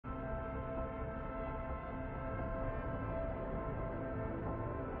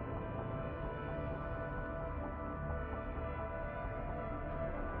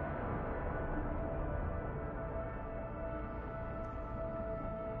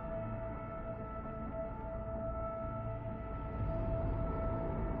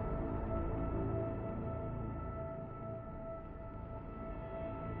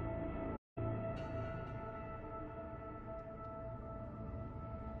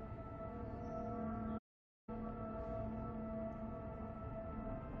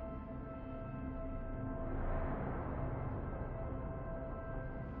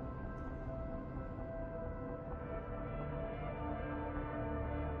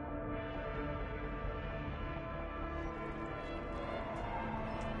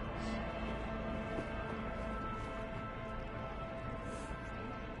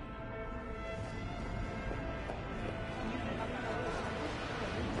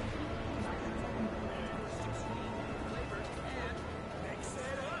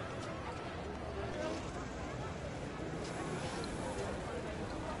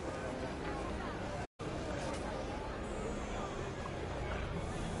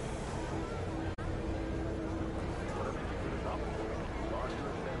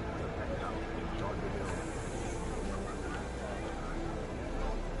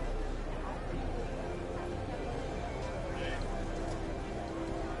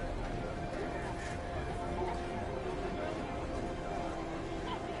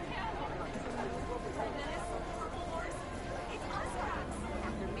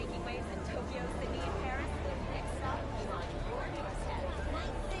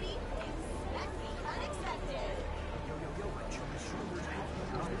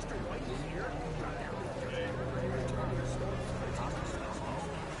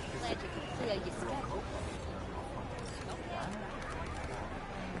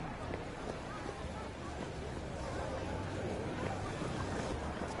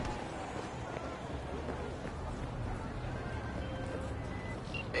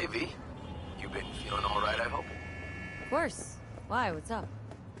Hi, what's up?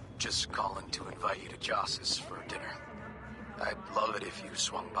 Just calling to invite you to Joss's for dinner. I'd love it if you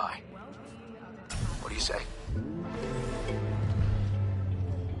swung by. What do you say?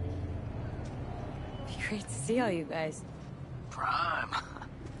 Great to see all you guys. Prime.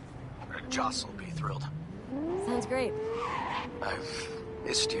 Joss will be thrilled. Sounds great. I've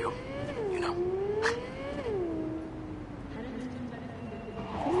missed you, you know.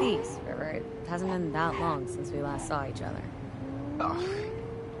 Please, River. It hasn't been that long since we last saw each other. Oh,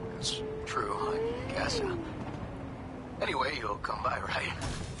 it's true, I guess. Anyway, you'll come by, right?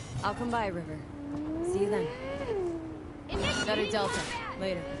 I'll come by, River. See you then. Better Delta.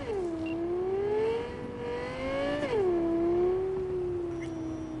 Later.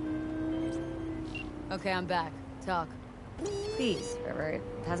 Okay, I'm back. Talk. Please, River. It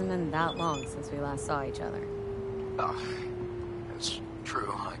hasn't been that long since we last saw each other. Oh, it's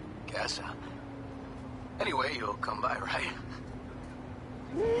true, I guess. Anyway, you'll come by, right?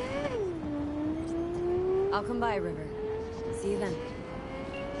 I'll come by, River. See you then.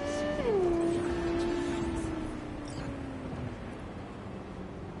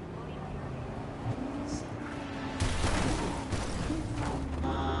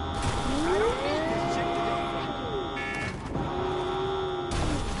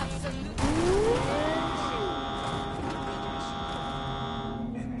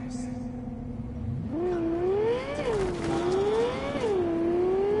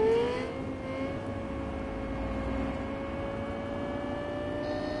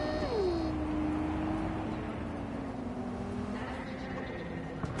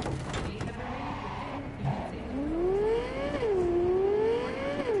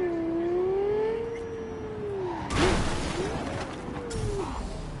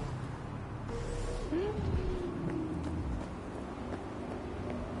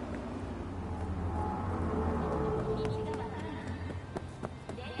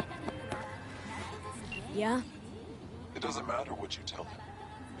 Yeah? It doesn't matter what you tell him.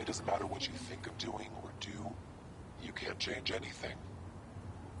 It doesn't matter what you think of doing or do. You can't change anything.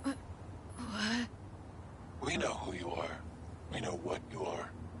 What? We know who you are. We know what you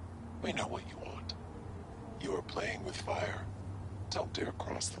are. We know what you want. You are playing with fire. Don't dare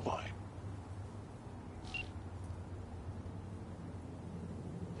cross the line.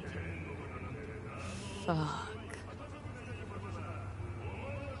 Fuck.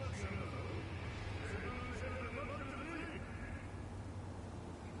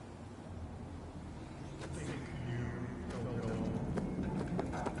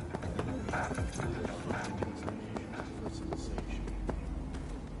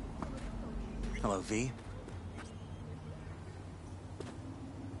 Hello, V.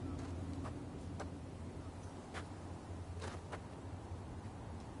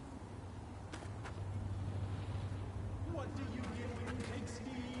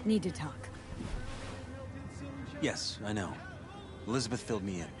 Need to talk. Yes, I know. Elizabeth filled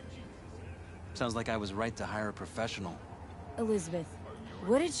me in. Sounds like I was right to hire a professional. Elizabeth,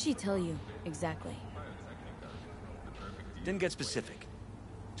 what did she tell you, exactly? Didn't get specific.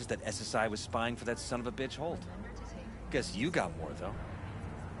 Just that SSI was spying for that son of a bitch Holt. Guess you got more, though.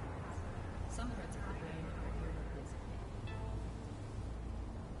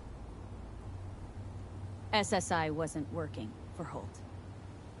 SSI wasn't working for Holt.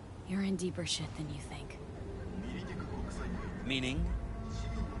 You're in deeper shit than you think. Meaning?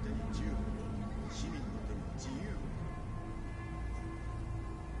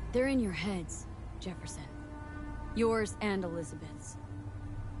 They're in your heads, Jefferson. Yours and Elizabeth's.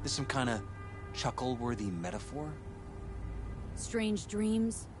 This some kind of chuckle-worthy metaphor? Strange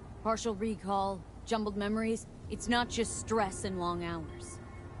dreams, partial recall, jumbled memories. It's not just stress and long hours.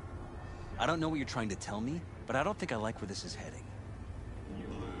 I don't know what you're trying to tell me, but I don't think I like where this is heading.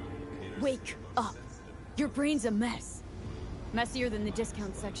 Wake up! Your brain's a mess. Messier than the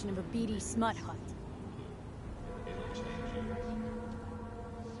discount section of a beady smut hut.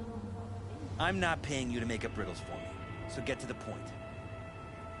 I'm not paying you to make up riddles for me, so get to the point.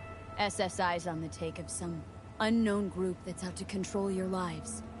 SSI's on the take of some unknown group that's out to control your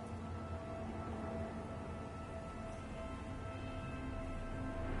lives.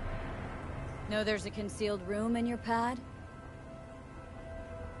 Know there's a concealed room in your pad?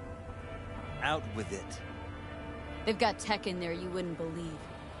 Out with it. They've got tech in there you wouldn't believe.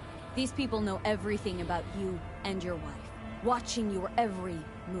 These people know everything about you and your wife, watching your every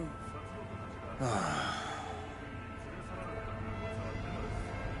move.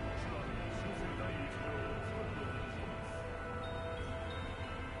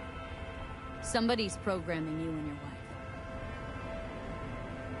 Somebody's programming you and your wife.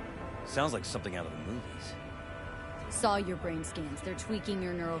 Sounds like something out of the movies. Saw your brain scans. They're tweaking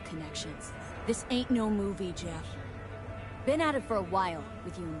your neural connections. This ain't no movie, Jeff. Been at it for a while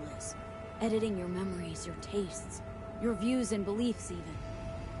with you and Liz. Editing your memories, your tastes, your views and beliefs even.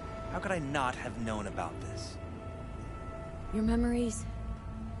 How could I not have known about this? Your memories?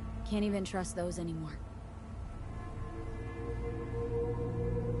 Can't even trust those anymore.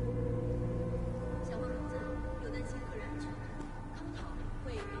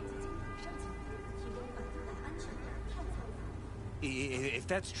 If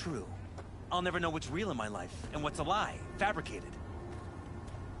that's true, I'll never know what's real in my life and what's a lie, fabricated.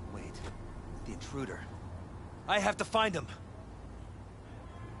 Wait, the intruder. I have to find him.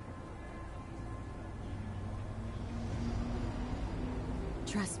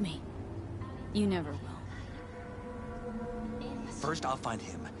 Trust me, you never will. First I'll find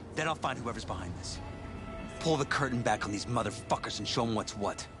him, then I'll find whoever's behind this. Pull the curtain back on these motherfuckers and show them what's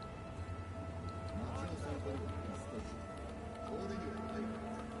what.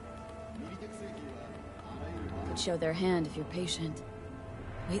 Could show their hand if you're patient.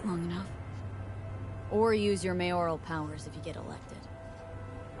 Wait long enough. Or use your mayoral powers if you get elected.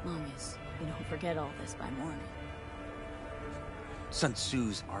 Long as you don't forget all this by morning. Sun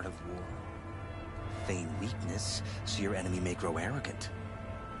Tzu's art of war. Feign weakness, so your enemy may grow arrogant.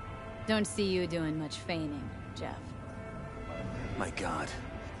 Don't see you doing much feigning, Jeff. My God.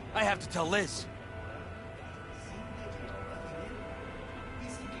 I have to tell Liz!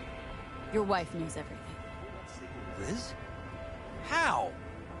 Your wife knows everything. Liz? How?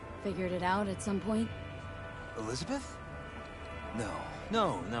 Figured it out at some point? Elizabeth? No.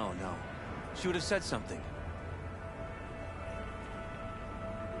 She would have said something.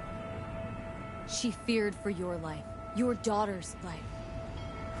 She feared for your life. Your daughter's life.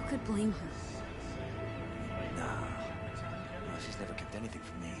 Who could blame her? No, she's never kept anything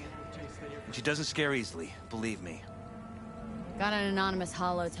from me. And she doesn't scare easily, believe me. Got an anonymous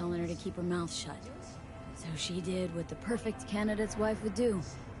holo telling her to keep her mouth shut. So she did what the perfect candidate's wife would do.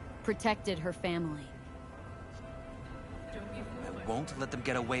 Protected her family. I won't let them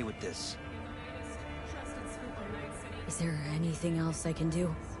get away with this. Is there anything else I can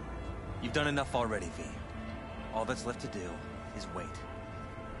do? You've done enough already, V. All that's left to do is wait.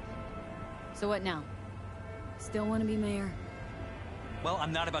 So what now? Still want to be mayor? Well,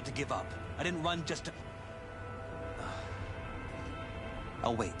 I'm not about to give up. I didn't run just to...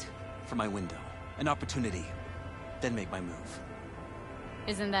 I'll wait for my window, an opportunity, then make my move.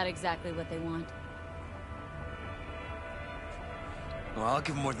 Isn't that exactly what they want? Well, I'll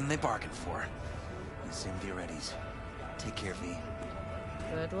give them more than they bargained for. And same with your Eddies. Take care, V.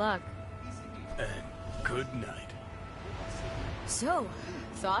 Good luck. And good night. So,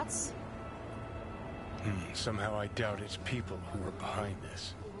 thoughts? Somehow I doubt it's people who are behind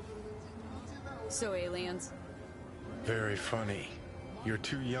this. So aliens? Very funny. You're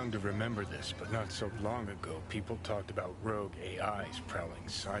too young to remember this, but not so long ago, people talked about rogue AIs prowling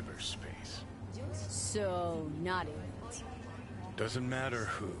cyberspace. So, not aliens. Doesn't matter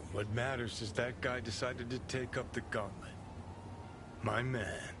who. What matters is that guy decided to take up the gauntlet. My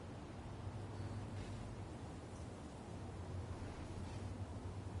man.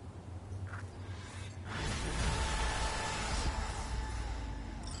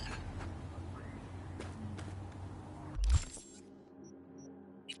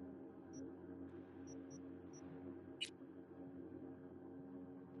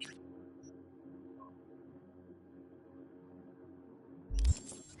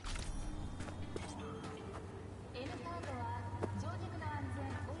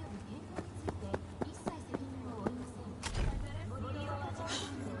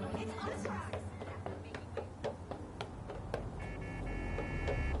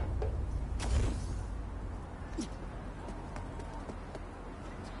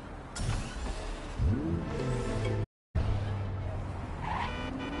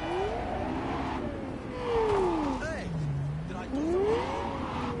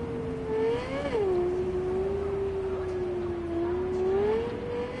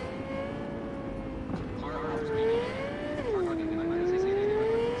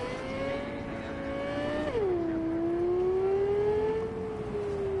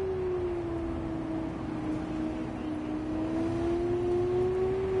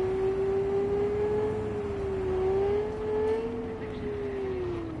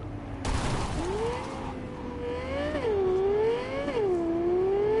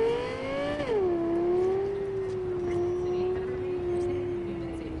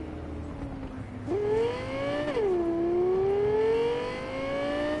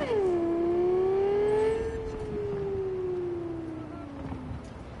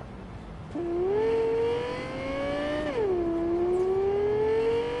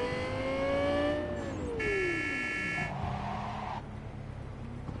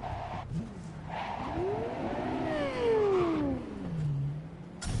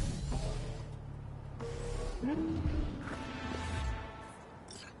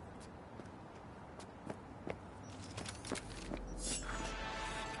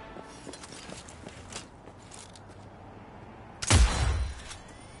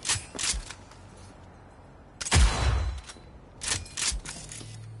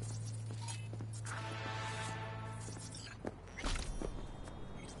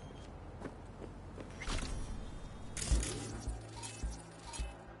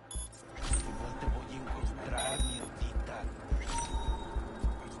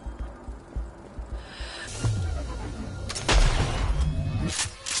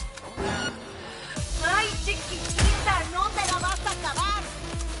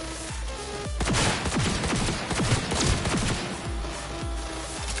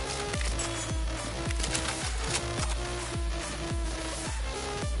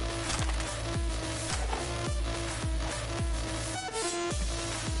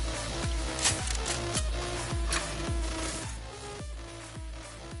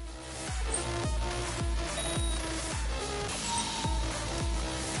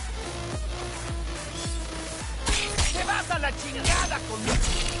 chingada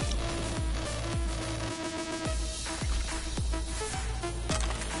conmigo.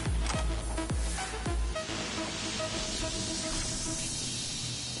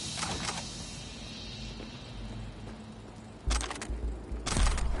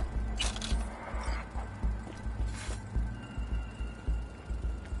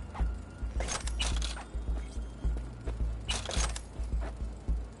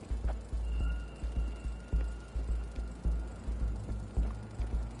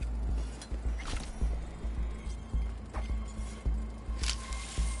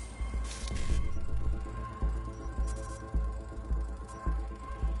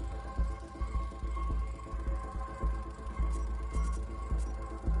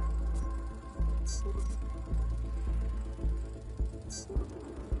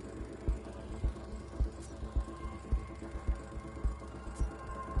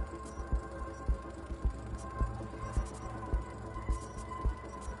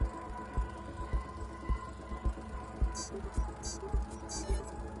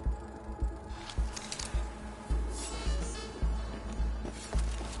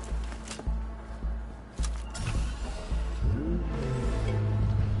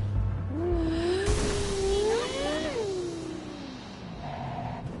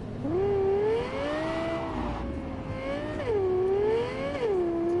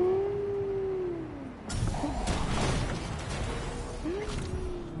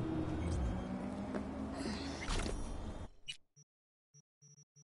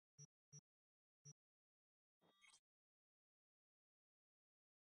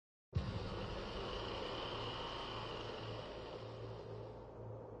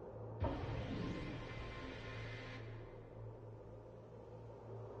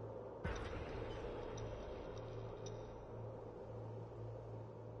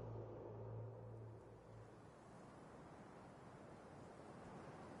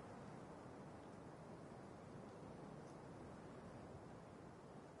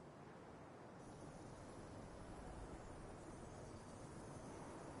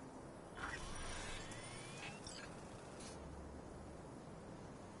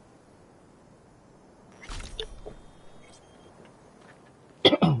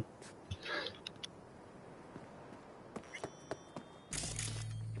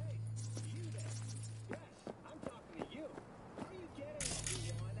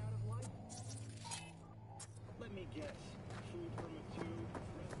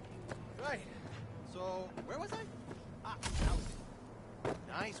 Right. So, where was I? Ah, house.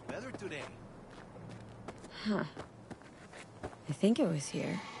 Nice weather today. Huh. I think it was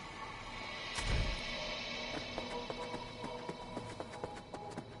here.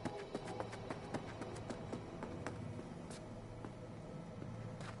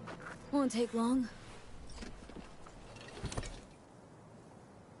 Won't take long.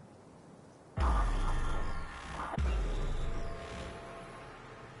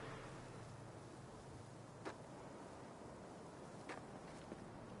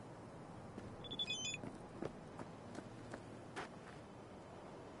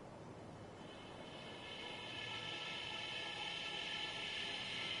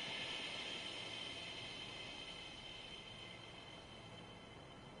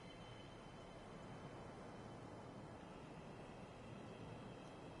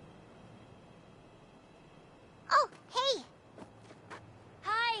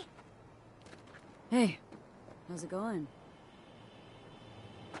 Hey, how's it going?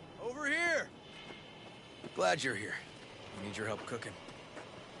 Over here! Glad you're here. I need your help cooking.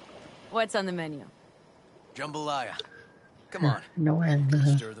 What's on the menu? Jambalaya. Come on. Nấu ăn nữa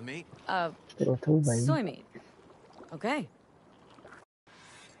hả? Stir the meat. Đồ thú vị. Soy meat. Okay.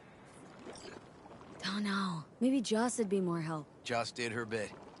 Oh no, maybe Joss would be more help. Joss did her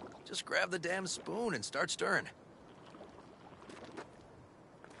bit. Just grab the damn spoon and start stirring.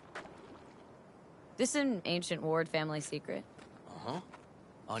 This an ancient Ward family secret. Uh-huh.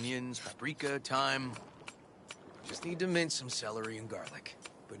 Onions, paprika, thyme. Just need to mince some celery and garlic.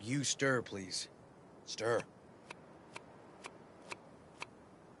 But you stir, please. Stir.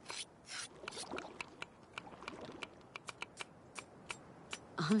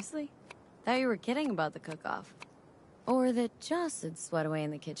 Honestly, thought you were kidding about the cook-off. Or that Joss had sweat away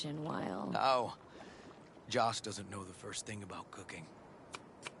in the kitchen while... Oh. Joss doesn't know the first thing about cooking.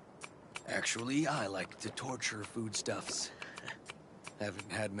 Actually, I like to torture foodstuffs.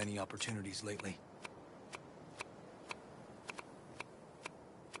 Haven't had many opportunities lately.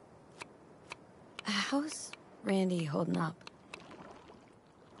 How's Randy holding up?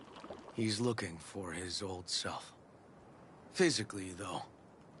 He's looking for his old self. Physically, though.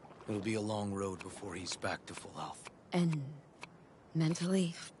 It'll be a long road before he's back to full health. And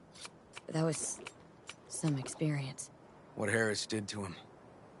mentally. That was some experience. What Harris did to him,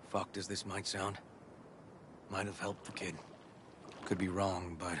 fucked as this might sound, might have helped the kid. Could be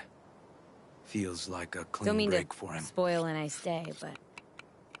wrong, but feels like a clean Don't mean break to for him. spoil a nice day, but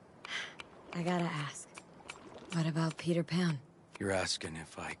I gotta ask. What about Peter Pan? You're asking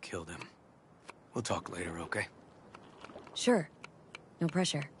if I killed him. We'll talk later, okay? Sure. No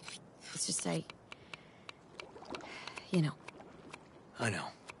pressure. It's just you know. I know.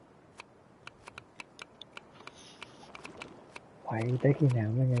 Phải tới khi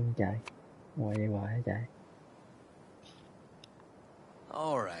nào mới ngưng chạy? Ngồi vậy hoài hả chạy?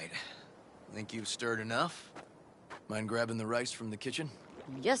 All right. Think you've stirred enough? Mind grabbing the rice from the kitchen?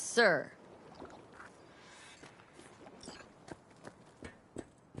 Yes, sir.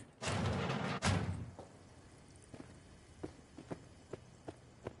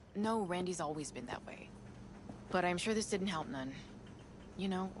 No, Randy's always been that way. But I'm sure this didn't help none. You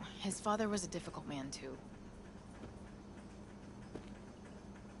know, his father was a difficult man, too.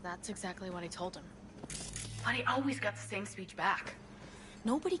 That's exactly what I told him. But I always got the same speech back.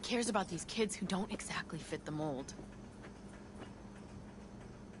 Nobody cares about these kids who don't exactly fit the mold.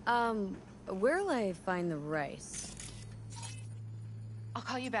 Where'll I find the rice? I'll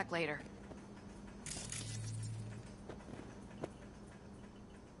call you back later.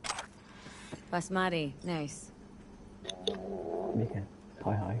 Basmati, nice. Biết hả?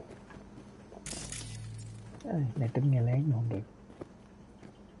 Hỏi. Này tính nghe lén mà không được.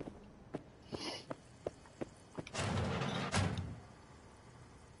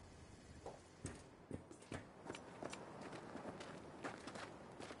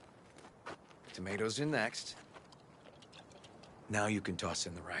 Tomatoes in next. Now you can toss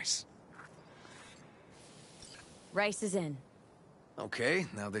in the rice. Rice is in. Okay,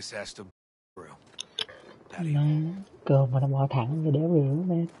 now this has to brew. Nó cơm mà nó bỏ thẳng vô đéo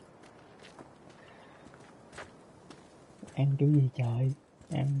rửa nè. Ăn kiểu gì trời?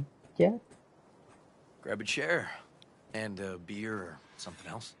 Ăn chết. Grab a chair. And a beer or something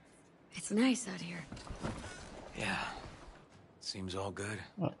else. It's nice out here. Yeah. Seems all good.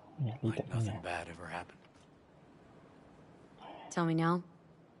 Dạ, Like nothing bad ever happened. Tell me now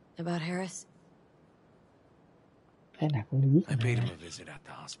about Harris. Thế nào cũng đi giết I paid người. him a visit at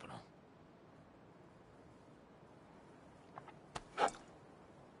the hospital.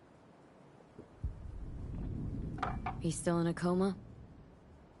 He's still in a coma?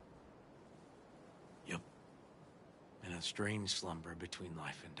 Yep. In a strange slumber between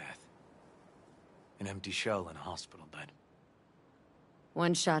life and death. An empty shell in a hospital bed.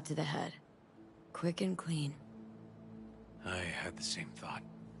 One shot to the head. Quick and clean. I had the same thought.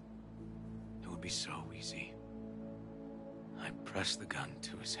 It would be so easy. I pressed the gun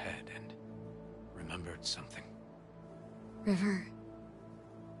to his head and remembered something. River.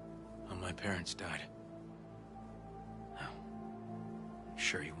 When my parents died. Now,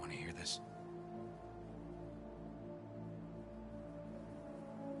 sure you want to hear this?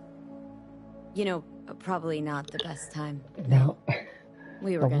 You know, probably not the best time. No.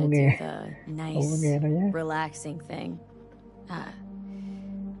 We were gonna do the nice, nghe đâu nhé. relaxing thing.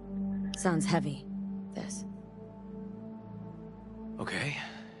 Sounds heavy, this. Okay,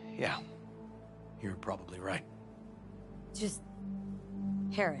 yeah. You're probably right. Just...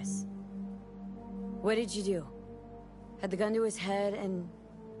 Harris. What did you do? Had the gun to his head and...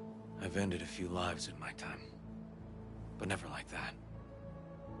 I've ended a few lives in my time. But never like that.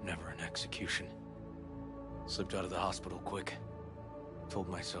 Never an execution. Slipped out of the hospital quick. Told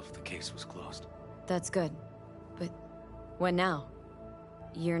myself the case was closed. That's good. But what now?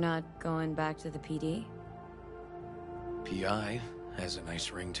 You're not going back to the PD? PI has a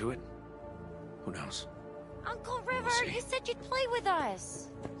nice ring to it. Who knows? Uncle River, see. you said you'd play with us.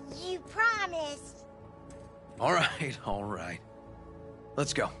 You promised. All right, all right.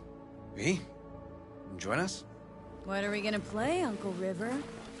 Let's go. V, join us? What are we gonna play, Uncle River?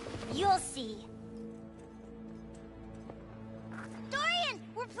 You'll see. Dorian,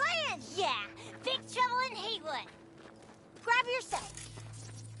 we're playing! Yeah, Big Trouble in Haywood. Grab your set.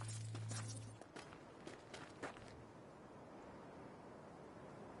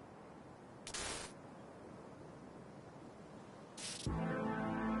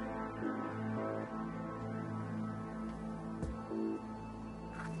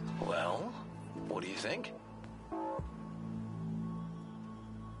 Well, what do you think?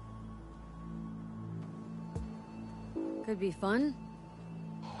 Could be fun.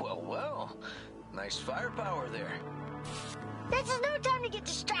 Well, well. Nice firepower there. This is no time to get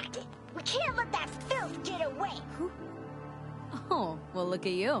distracted. We can't let that filth get away. Oh, well, look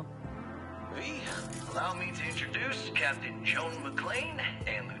at you. V, allow me to introduce Captain Joan McClane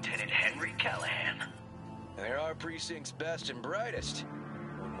and Lieutenant Henry Callahan. They're our precinct's best and brightest.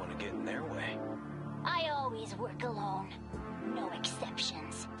 Wouldn't want to get in their way. I always work alone. No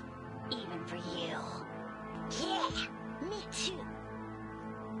exceptions. Even for you. Yeah, me too.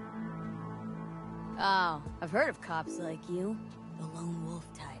 Oh, I've heard of cops like you. The lone wolf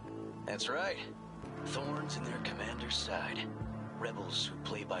type. That's right. Thorns in their commander's side. Rebels who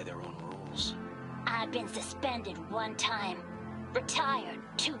play by their own rules. I've been suspended 1 time, retired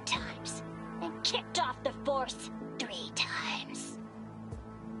 2 times, and kicked off the force 3 times.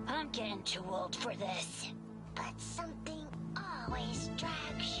 I'm getting too old for this. But something always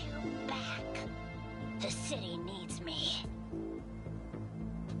drags you back. The city needs me.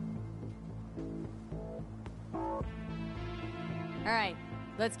 Alright,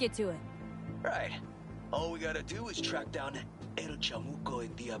 let's get to it. Right. All we gotta do is track down El Chamuco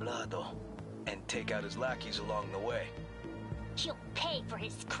Endiablado and take out his lackeys along the way. He'll pay for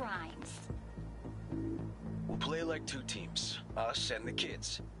his crimes. We'll play like 2 teams, us and the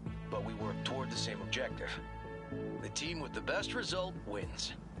kids, but we work toward the same objective. The team with the best result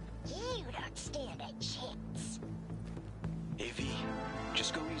wins. You don't stand a chance. AV,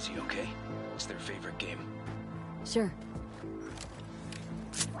 just go easy, okay? It's their favorite game. Sure.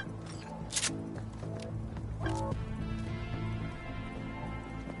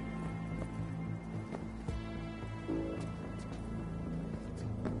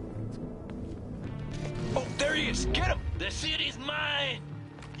 Oh, there he is! Get him! The city's mine!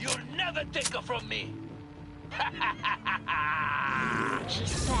 You'll never take her from me!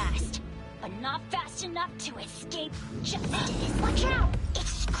 He's fast, but not fast enough to escape justice. Watch out!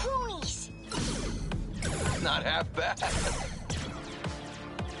 It's croonies! Not half bad.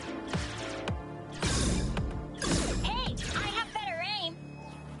 Hey, I have better aim!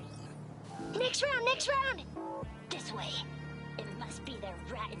 Next round, next round! This way. It must be their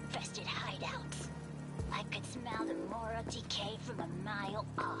rat-infested hideouts. I could smell the moral decay from a mile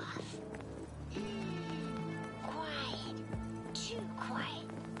off. Quiet. Too quiet.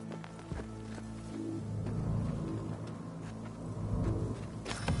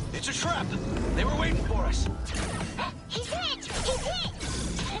 It's a trap! They were waiting for us! He's hit! He's hit!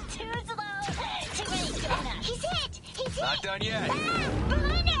 Too slow! Too many donuts! He's hit! He's hit! Not done yet! Ah!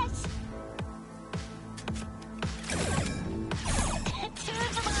 Behind us! Too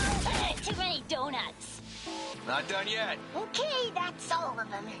slow! Too many donuts! Not done yet! Okay, that's all of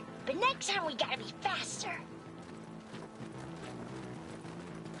them. But next time we gotta be faster.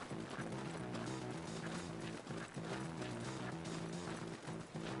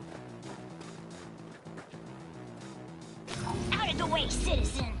 Out of the way,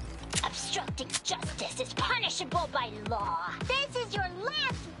 citizen! Obstructing justice is punishable by law. This is your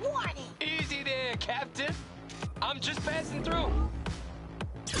last warning! Easy there, Captain! I'm just passing through!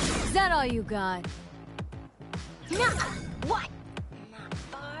 Is that all you got? Nuh-uh! What? Not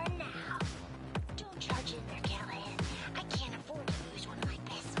far now. Don't charge in there, Callahan. I can't afford to lose one of my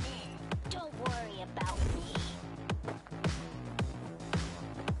best men. Don't worry about me.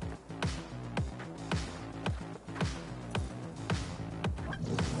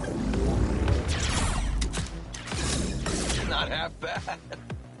 Not half bad.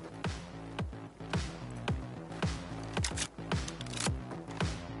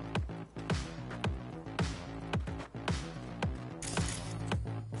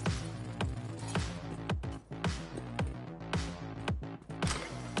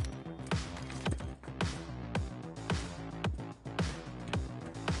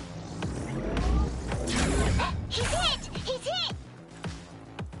 He's hit! He's hit!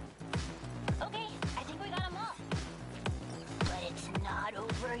 Okay, I think we got them all. But it's not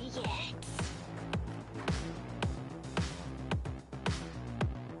over yet.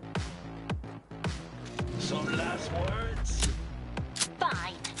 Some last words?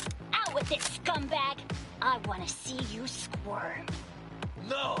 Fine. Out with it, scumbag. I want to see you squirm.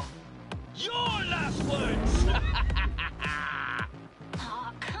 No! Your last words!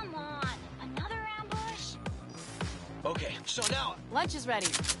 Oh, come on. Another ambush? Okay, so now... Lunch is ready.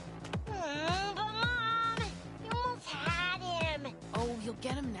 But Mom, you almost had him. Oh, you'll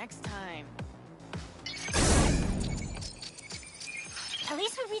get him next time. At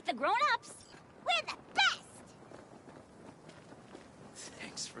least we beat the grown-ups. We're the best.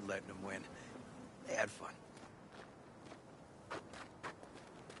 Thanks for letting them win. They had fun.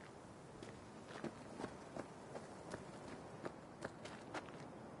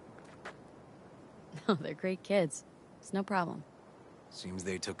 Oh, they're great kids. It's no problem. Seems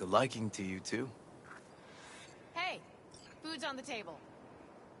they took a liking to you, too. Hey, food's on the table.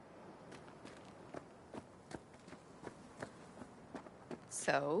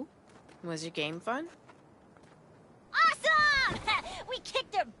 So, was your game fun? Awesome! We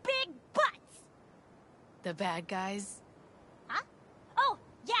kicked their big butts! The bad guys? Huh? Oh,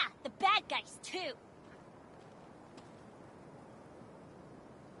 yeah, the bad guys, too.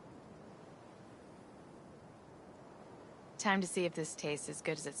 Time to see if this tastes as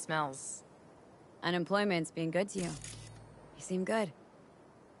good as it smells. Unemployment's being good to you. You seem good.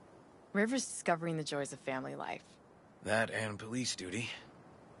 River's discovering the joys of family life. That and police duty.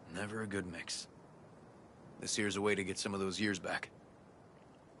 Never a good mix. This here's a way to get some of those years back.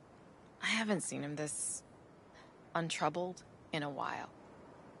 I haven't seen him this untroubled in a while.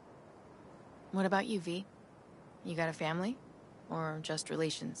 What about you, V? You got a family? Or just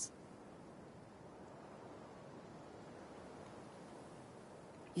relations?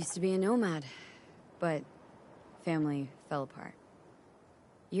 Used to be a nomad, but family fell apart.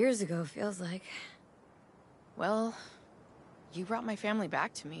 Years ago, feels like. Well, you brought my family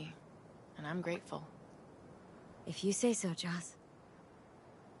back to me, and I'm grateful. If you say so, Joss.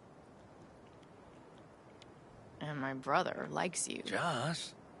 And my brother likes you.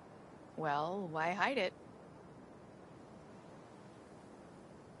 Joss? Well, why hide it?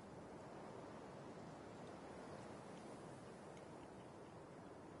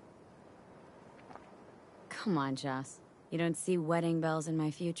 Come on, Joss. You don't see wedding bells in my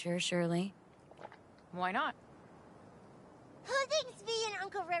future, surely? Why not? Who thinks V and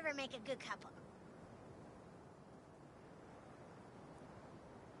Uncle River make a good couple?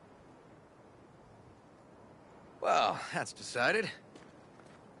 Well, that's decided.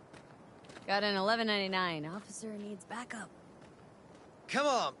 Got an $11.99. Officer needs backup. Come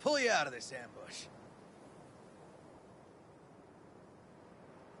on, pull you out of this ambush.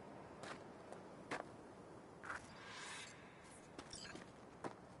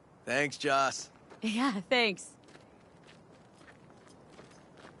 Thanks, Joss. Yeah, thanks.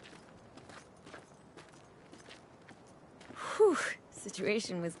 Whew,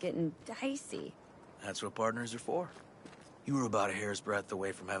 situation was getting dicey. That's what partners are for. You were about a hair's breadth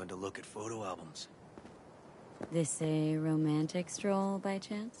away from having to look at photo albums. This a romantic stroll by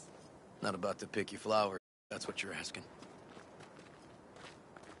chance? Not about to pick you flowers. That's what you're asking.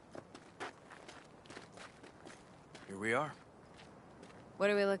 Here we are. What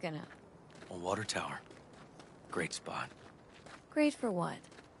are we looking at? A water tower. Great spot. Great for what?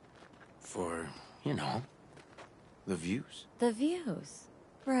 For, you know, the views. The views.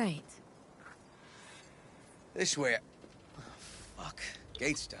 Right. This way. Oh, fuck.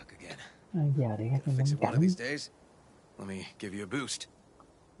 Gate's stuck again. Giờ để các Fix em it one of cảnh. these days. Let me give you a boost.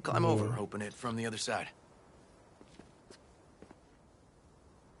 Climb over, open it from the other side.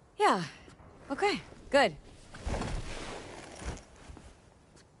 Yeah. Okay, good.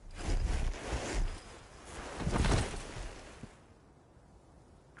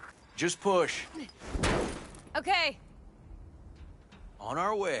 Just push. Okay. On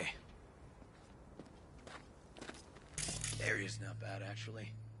our way. Area's not bad,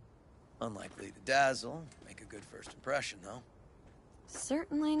 actually. Unlikely to dazzle. Make a good first impression, though.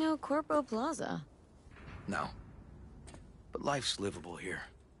 Certainly no Corpo Plaza. No. But life's livable here.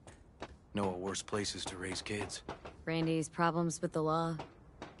 Know of worse places to raise kids. Randy's problems with the law.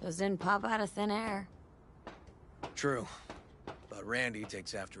 Those didn't pop out of thin air. True. But Randy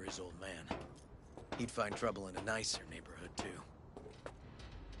takes after his old man. He'd find trouble in a nicer neighborhood, too.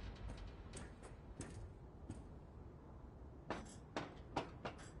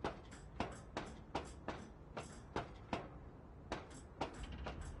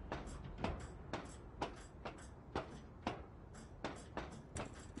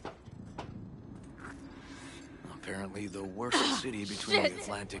 Apparently the worst city between the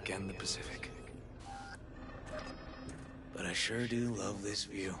Atlantic and the Pacific. But I sure do love this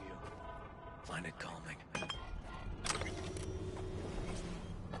view. Find it calming.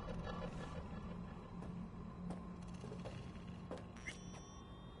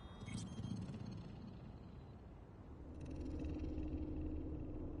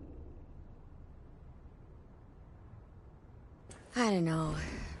 I don't know,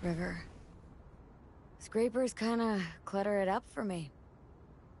 River. Scrapers kinda clutter it up for me.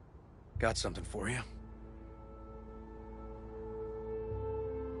 Got something for you.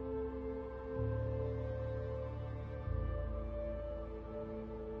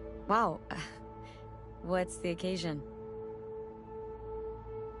 Wow. What's the occasion?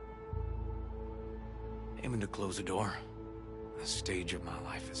 Aiming to close a door. The stage of my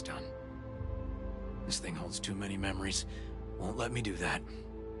life is done. This thing holds too many memories. Won't let me do that.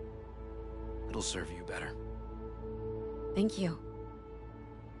 It'll serve you better. Thank you.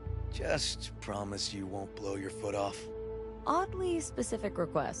 Just promise you won't blow your foot off. oddly specific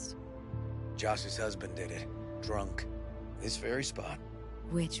request. Josh's husband did it. Drunk. This very spot.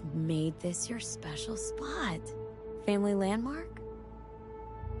 Which made this your special spot? Family landmark?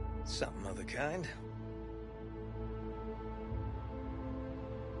 Something of the kind.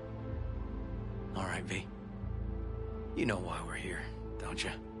 All right, V. You know why we're here, don't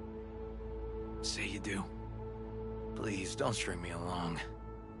you? Say you do. Please, don't string me along.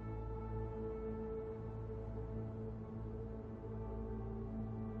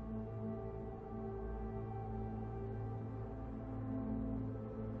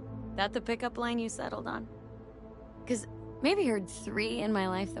 That the pickup line you settled on? Because maybe heard 3 in my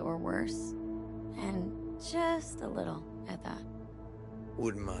life that were worse. And just a little at that.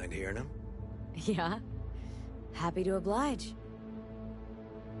 Wouldn't mind hearing him. Yeah. Happy to oblige.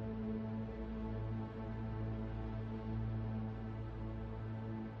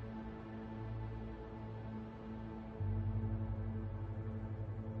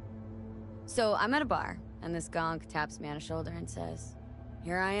 So I'm at a bar, and this gonk taps me on the shoulder and says,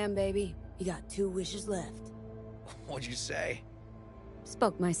 "Here I am, baby. You got 2 wishes left." What'd you say?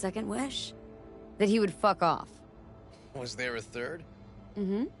 Spoke my second wish. That he would fuck off. Was there a third?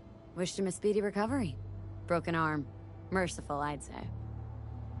 Mm-hmm. Wished him a speedy recovery. Broken arm. Merciful, I'd say.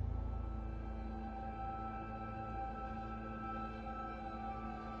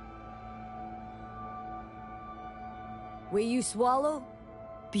 Will you swallow?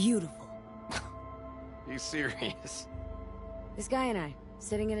 Beautiful. You serious? This guy and I,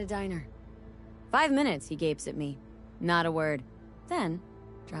 sitting in a diner. 5 minutes, he gapes at me. Not a word. Then,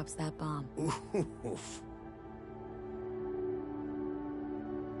 drops that bomb. Oof.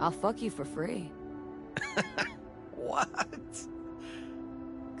 I'll fuck you for free. What?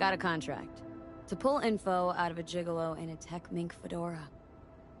 Got a contract. To pull info out of a gigolo in a tech mink fedora.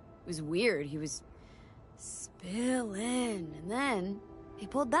 It was weird, he was spilling, and then he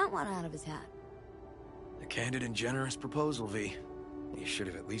pulled that one out of his hat. A candid and generous proposal, V. You should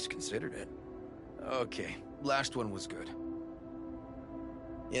have at least considered it. Okay, last one was good.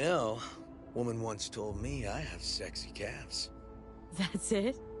 You know, woman once told me I have sexy calves. That's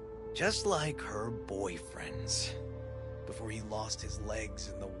it? Just like her boyfriend's. Before he lost his legs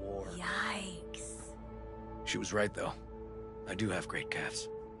in the war. Yikes. She was right, though. I do have great calves.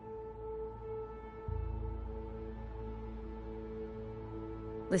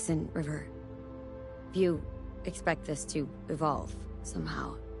 Listen, River. If you expect this to evolve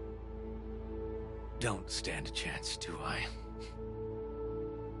somehow. Don't stand a chance, do I?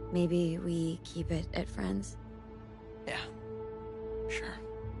 Maybe we keep it at friends? Yeah. Sure.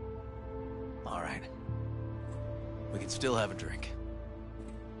 All right. We can still have a drink.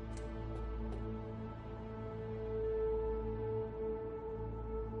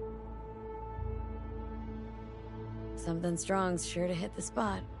 Something strong's sure to hit the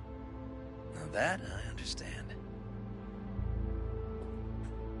spot. Now that I understand.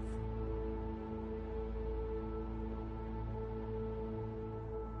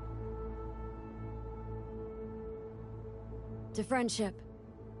 To friendship.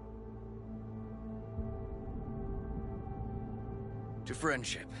 To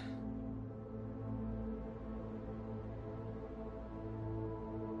friendship.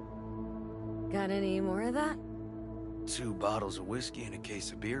 Got any more of that? 2 bottles of whiskey and a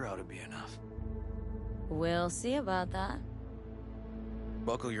case of beer ought to be enough. We'll see about that.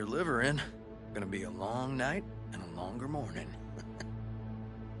 Buckle your liver in. Gonna be a long night and a longer morning.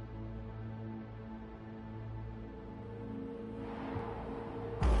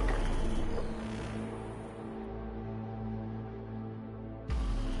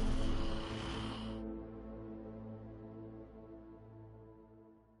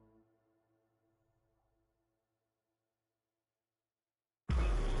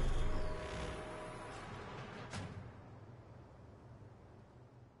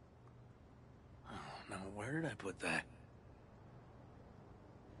 Now, where did I put that?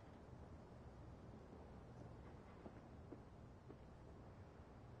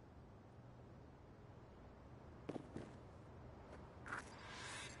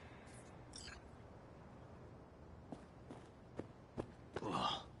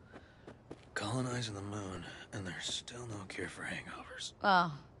 Well, colonizing the moon, and there's still no cure for hangovers.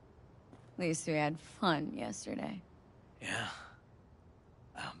 Well, at least we had fun yesterday. Yeah.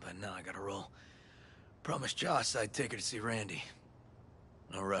 But now I gotta roll. Promised Joss I'd take her to see Randy.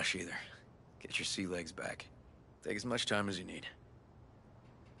 No rush either. Get your sea legs back. Take as much time as you need.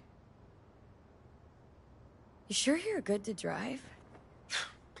 You sure you're good to drive?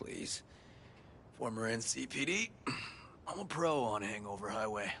 Please. Former NCPD. I'm a pro on Hangover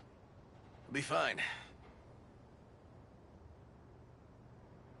Highway. I'll be fine.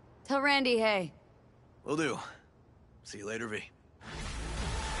 Tell Randy hey. Will do. See you later, V.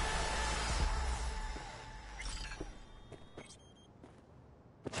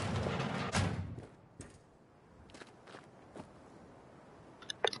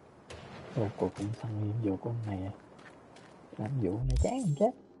 Rốt cuộc cũng xong nhiệm vụ của con này à. Làm vụ này chán không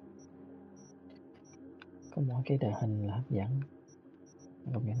chết. Có mỗi cái đời hình là hấp dẫn.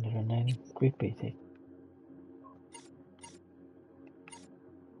 Công nhận là nên creepy thiệt.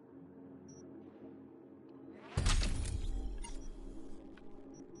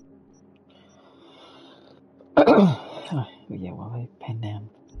 Thôi, bây giờ qua với Panam.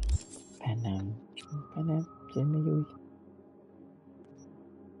 Panam chơi mới vui.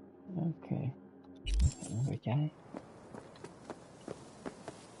 Ok, thẳng về trái.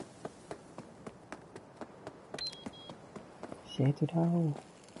 Xe từ đâu?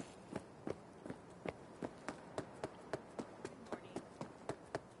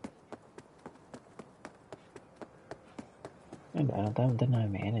 Đợi nó tới mình tới nơi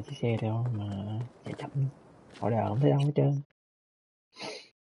mẹ này chiếc xe đâu mà chạy chậm. Họ đợi không thấy đâu hết trơn.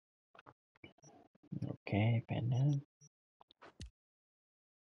 Ok, bạn đó.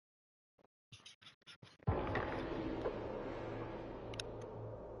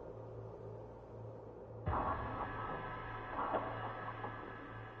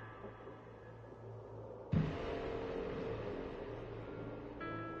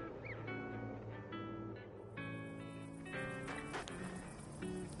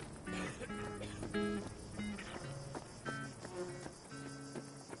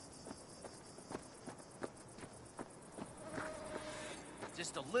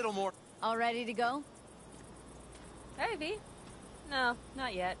 Just a little more. All ready to go? Hey, V. No,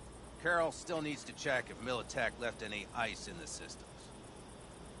 not yet. Carol still needs to check if Militech left any ice in the systems.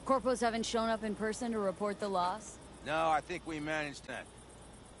 Corpos haven't shown up in person to report the loss? No, I think we managed that.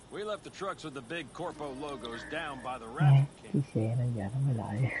 We left the trucks with the big Corpo logos down by the rabbit Chiếc xe nó giờ nó mới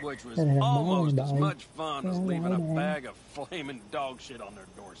lại. which was almost as much fun as leaving a bag of flaming dog shit on their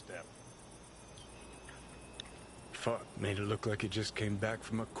doorstep. Fuck, made it look like it just came back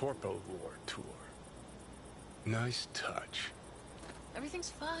from a Corpo War tour. Nice touch. Everything's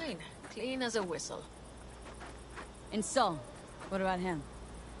fine. Clean as a whistle. And so, what about him?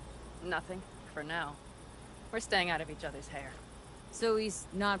 Nothing, for now. We're staying out of each other's hair. So he's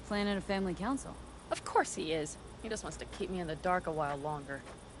not planning a family council? Of course he is. He just wants to keep me in the dark a while longer.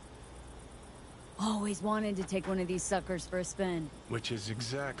 Always wanted to take one of these suckers for a spin. Which is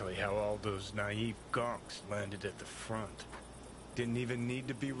exactly how all those naive gonks landed at the front. Didn't even need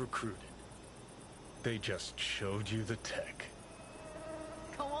to be recruited. They just showed you the tech.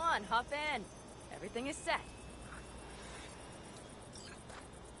 Go on, hop in. Everything is set.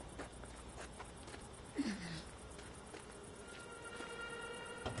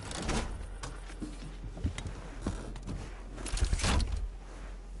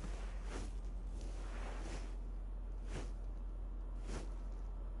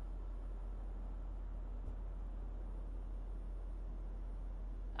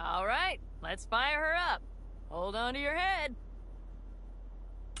 All right, let's fire her up. Hold on to your head.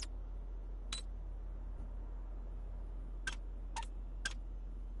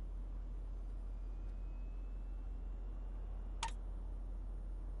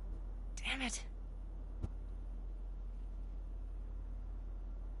 Damn it.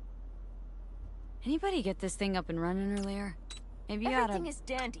 Anybody get this thing up and running earlier? Maybe you Everything is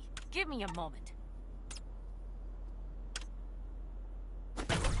dandy. Give me a moment.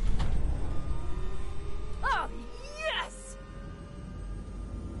 Oh, yes!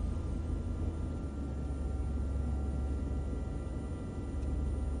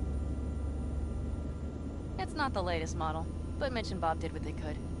 It's not the latest model, but Mitch and Bob did what they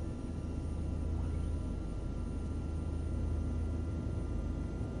could.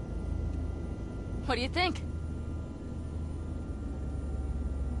 What do you think?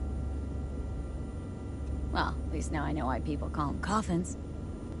 Well, at least now I know why people call them coffins.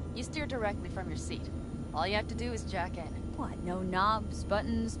 You steer directly from your seat. All you have to do is jack in. What, no knobs,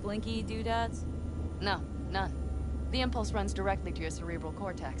 buttons, blinky doodads? No, none. The impulse runs directly to your cerebral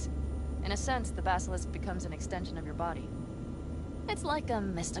cortex. In a sense, the basilisk becomes an extension of your body. It's like a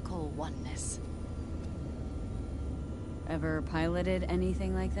mystical oneness. Ever piloted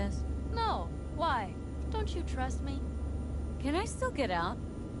anything like this? No. Why? Don't you trust me? Can I still get out?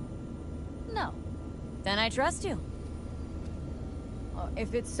 No. Then I trust you.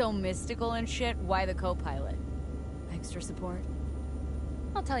 If it's so mystical and shit, why the co-pilot? Extra support?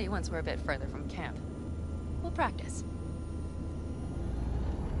 I'll tell you once we're a bit further from camp. We'll practice.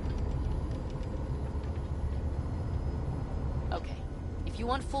 Okay. If you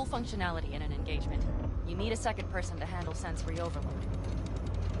want full functionality in an engagement, you need a second person to handle sensory overload.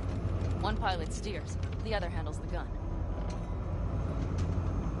 One pilot steers, the other handles the gun.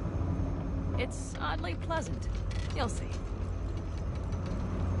 It's oddly pleasant. You'll see.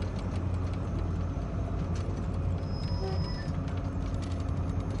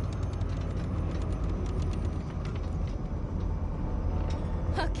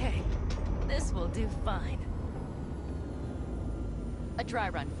 Okay, this will do fine. A dry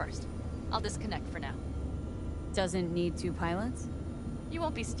run first. I'll disconnect for now. Doesn't need two pilots? You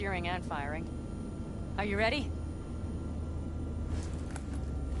won't be steering and firing. Are you ready?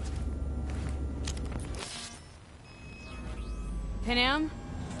 Panam?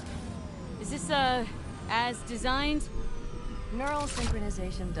 Is this, as designed? Neural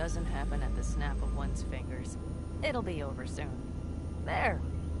synchronization doesn't happen at the snap of one's fingers. It'll be over soon. There.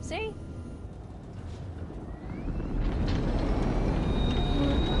 See?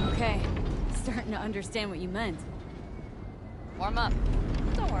 Okay. Starting to understand what you meant. Warm up.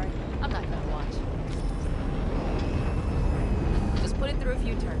 Don't worry. I'm not gonna watch. Just put it through a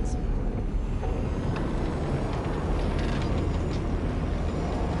few turns.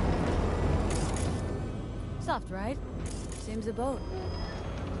 Soft ride. Same's a boat.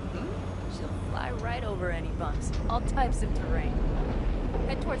 She'll fly right over any bumps. All types of terrain.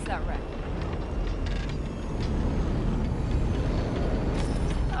 Head towards that wreck.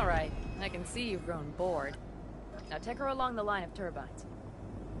 Alright, I can see you've grown bored. Now take her along the line of turbines.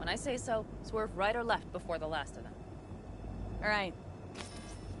 When I say so, swerve right or left before the last of them. Alright.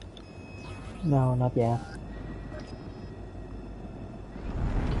 No, not yet.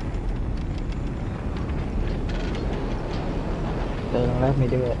 Don't let me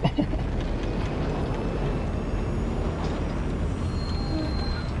do it.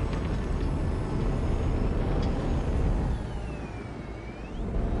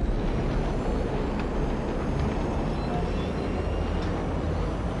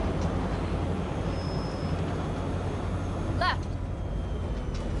 Left.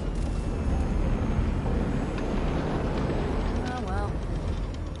 Oh well.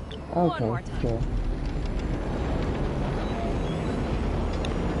 One more Okay, time. sure.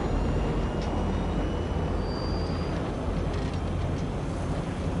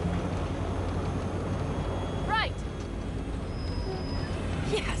 Right.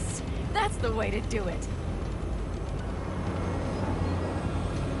 Yes, that's the way to do it.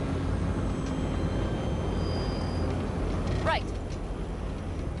 Right.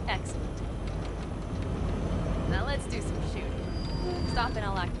 Excellent. Now let's do some shooting. Stop and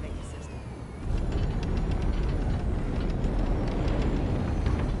I'll activate the system.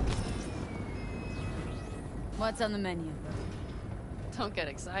 What's on the menu? Don't get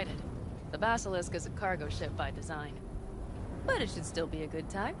excited. The Basilisk is a cargo ship by design. But it should still be a good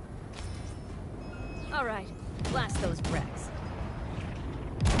time. All right, blast those wrecks.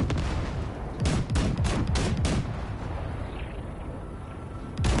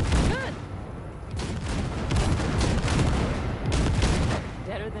 Good.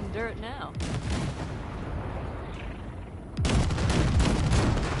 Better than dirt now.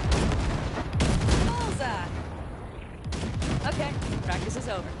 Bullseye. Okay, practice is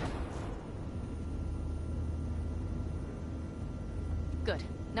over. Good.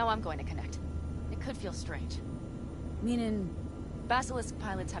 Now I'm going to connect. It could feel strange. Meaning... Basilisk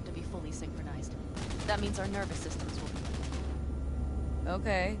pilots have to be fully synchronized. That means our nervous systems will be.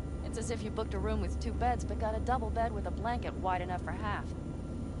 Okay. It's as if you booked a room with 2 beds, but got a double bed with a blanket wide enough for half.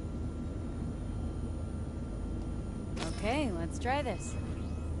 Okay, let's try this.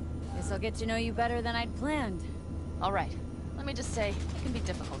 Guess I'll get to know you better than I'd planned. All right. Let me just say, it can be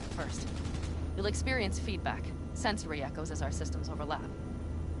difficult at first. You'll experience feedback, sensory echoes as our systems overlap.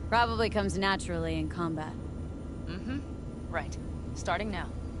 Probably comes naturally in combat. Mm-hmm. Right. Starting now.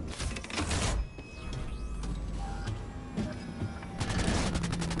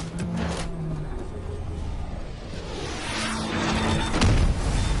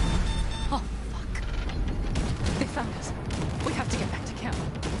 Oh, fuck. They found us. We have to get back to camp.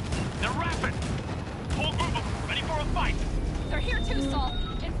 They're rapid! Whole group of them, ready for a fight! They're here too, Saul.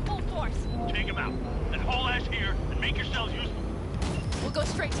 In full force. Take them out. Then haul ass here and make yourselves useful. We'll go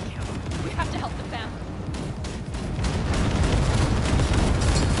straight to camp. We have to help the family.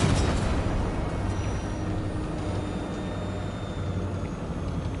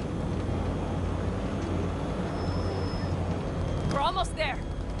 We're almost there.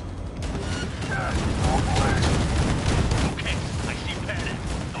 Okay, I see pad in.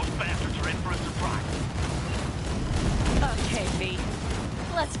 Those bastards are in for a surprise. Okay, V.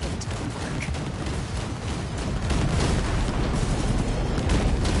 Let's get to work.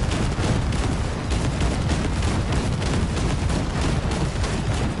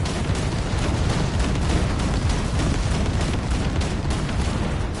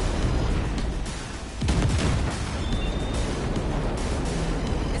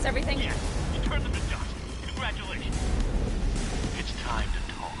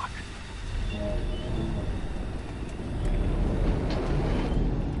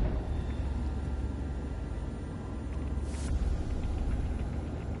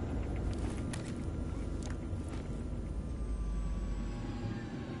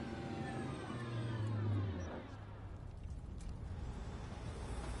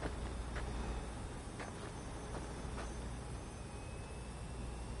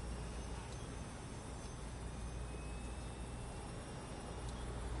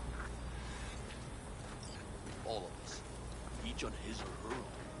 each on his or her own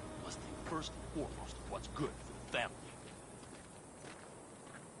must think first and foremost of what's good for the family.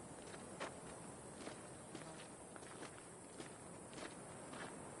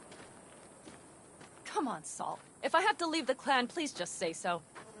 Come on, Saul. If I have to leave the clan, please just say so.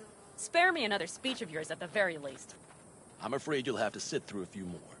 Spare me another speech of yours at the very least. I'm afraid you'll have to sit through a few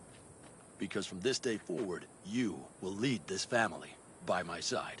more. Because from this day forward, you will lead this family by my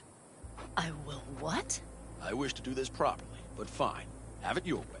side. I will what? I wish to do this properly, but fine. Have it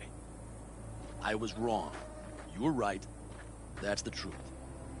your way. I was wrong. You were right. That's the truth.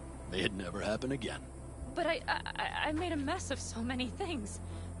 May it never happen again. But I made a mess of so many things.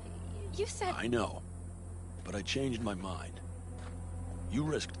 You said... I know. But I changed my mind. You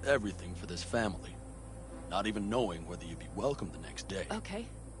risked everything for this family, not even knowing whether you'd be welcome the next day. Okay.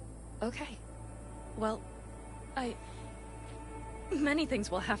 Okay. Well, many things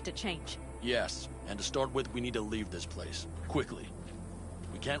will have to change. Yes, and to start with, we need to leave this place. Quickly.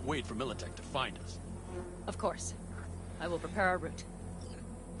 We can't wait for Militech to find us. Of course. I will prepare our route.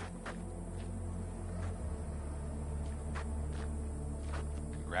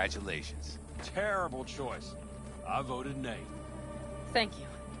 Congratulations. Terrible choice. I voted nay. Thank you.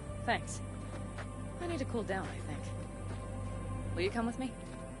 Thanks. I need to cool down, I think. Will you come with me?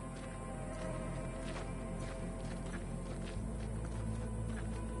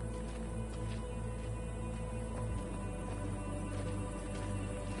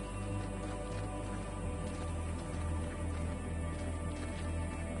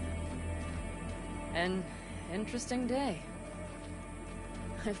 An interesting day.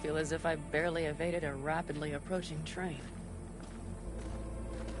 I feel as if I barely evaded a rapidly approaching train.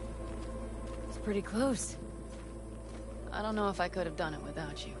 It's pretty close. I don't know if I could have done it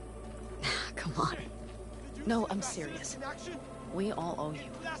without you. Come on. No, I'm serious. We all owe you.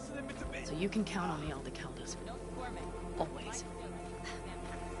 So you can count on me, Aldecaldas. Always.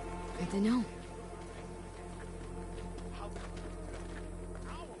 Good to know.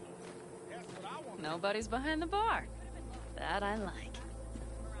 Nobody's behind the bar. That I like.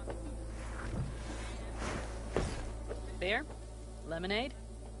 Beer? Lemonade?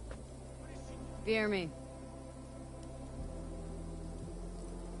 Beer me.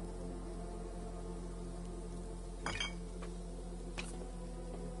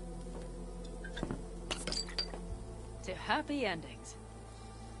 To happy endings.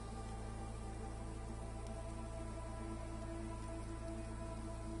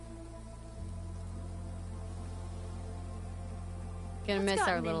 Gonna miss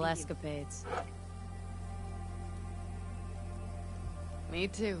our little escapades. Me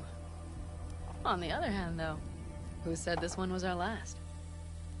too. On the other hand, though, who said this one was our last?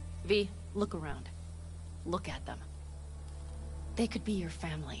 V, look around. Look at them. They could be your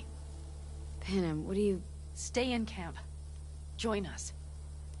family. Panem, what do you... Stay in camp. Join us.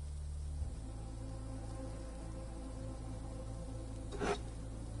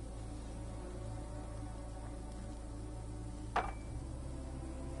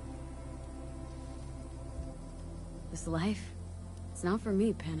 This life, it's not for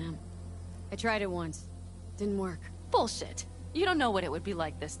me, Panem. I tried it once. Didn't work. Bullshit. You don't know what it would be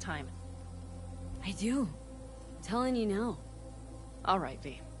like this time. I do. I'm telling you now. All right,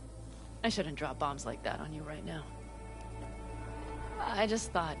 V. I shouldn't drop bombs like that on you right now. I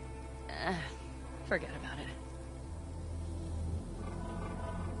just thought... forget about it.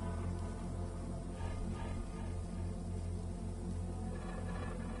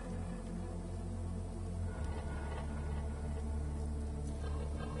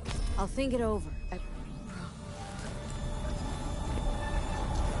 I'll think it over.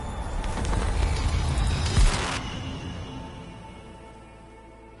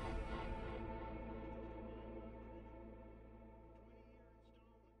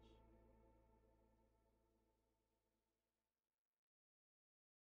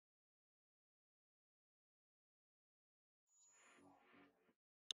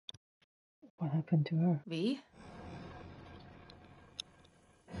 What happened to her? V?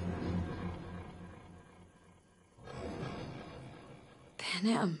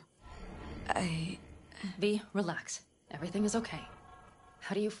 Panem. V, relax. Everything is okay.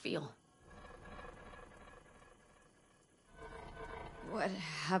 How do you feel? What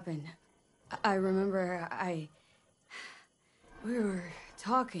happened? I remember we were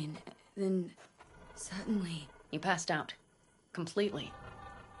talking, then suddenly... You passed out. Completely.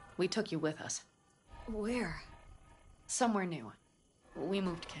 We took you with us. Where? Somewhere new. We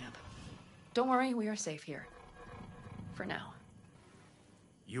moved camp. Don't worry, we are safe here. For now.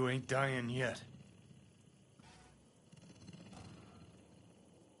 You ain't dying yet.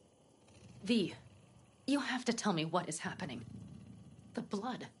 V, you have to tell me what is happening. The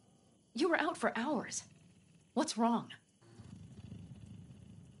blood. You were out for hours. What's wrong?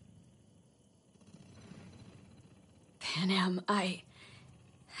 Panam,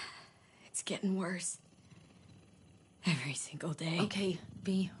 it's getting worse. Every single day. Okay,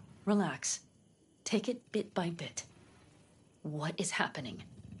 V, relax. Take it bit by bit. What is happening?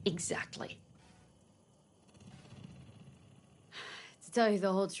 Exactly. To tell you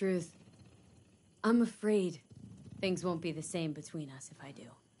the whole truth, I'm afraid things won't be the same between us if I do.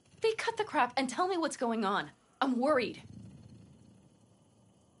 V, cut the crap and tell me what's going on. I'm worried.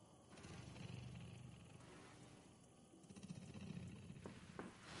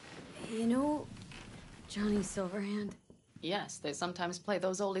 You know Johnny Silverhand? Yes, they sometimes play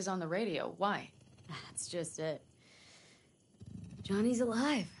those oldies on the radio. Why? That's just it. Johnny's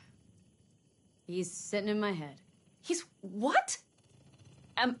alive. He's sitting in my head. He's what?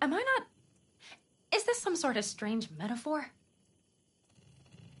 Am I not... Is this some sort of strange metaphor?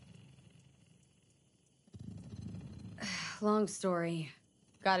 Long story.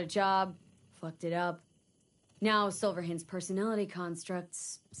 Got a job, fucked it up. Now Silverhand's personality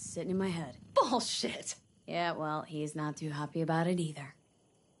construct's sitting in my head. Bullshit! Yeah, well, he's not too happy about it either.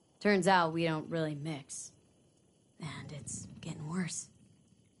 Turns out we don't really mix. And it's getting worse.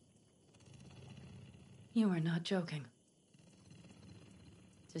 You are not joking.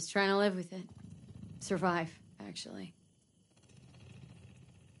 Just trying to live with it. Survive, actually.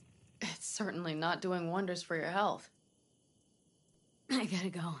 It's certainly not doing wonders for your health. I gotta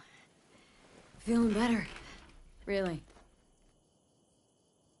go. Feeling better. Really.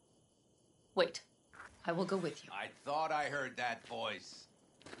 Wait. I will go with you. I thought I heard that voice.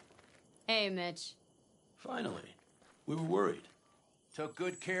 Hey, Mitch. Finally. We were worried. Took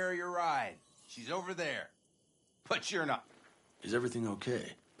good care of your ride. She's over there. But you're not. Is everything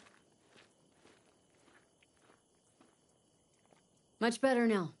okay? Much better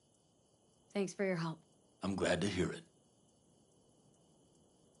now. Thanks for your help. I'm glad to hear it.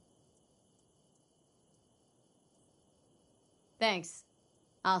 Thanks.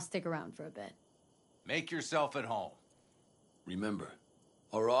 I'll stick around for a bit. Make yourself at home. Remember,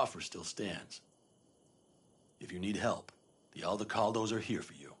 our offer still stands. If you need help, the Aldecaldos are here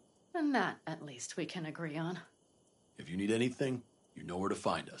for you. And that, at least, we can agree on. If you need anything, you know where to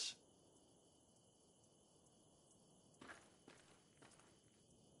find us.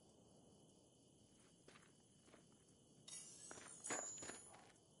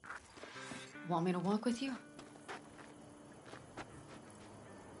 Want me to walk with you?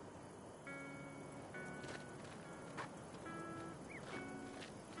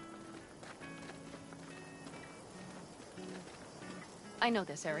 I know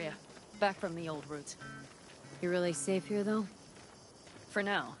this area. Back from the old routes. You're really safe here, though? For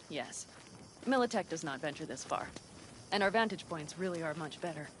now, yes. Militech does not venture this far. And our vantage points really are much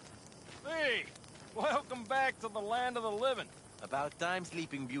better. Hey! Welcome back to the land of the living. About time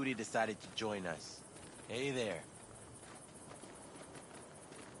Sleeping Beauty decided to join us. Hey there.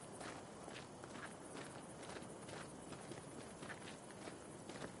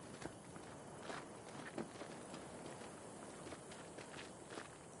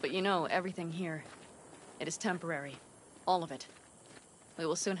 But you know, everything here, it is temporary. All of it. We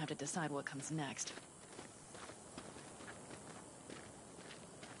will soon have to decide what comes next.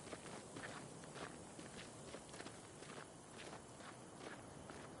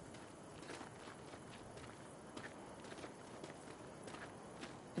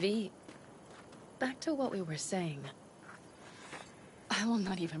 V, back to what we were saying. I will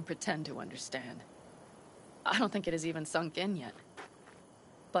not even pretend to understand. I don't think it has even sunk in yet.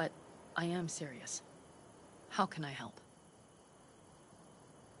 But I am serious. How can I help?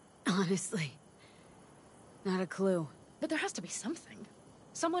 Honestly, not a clue. But there has to be something.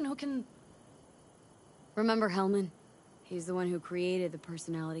 Someone who can... Remember Hellman? He's the one who created the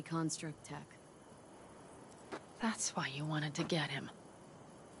personality construct tech. That's why you wanted to get him.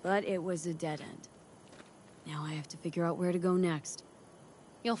 But it was a dead end. Now I have to figure out where to go next.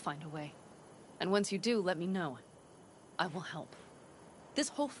 You'll find a way. And once you do, let me know. I will help. This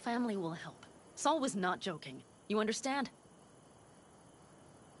whole family will help. Saul was not joking. You understand?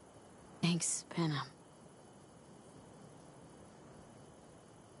 Thanks, Panam.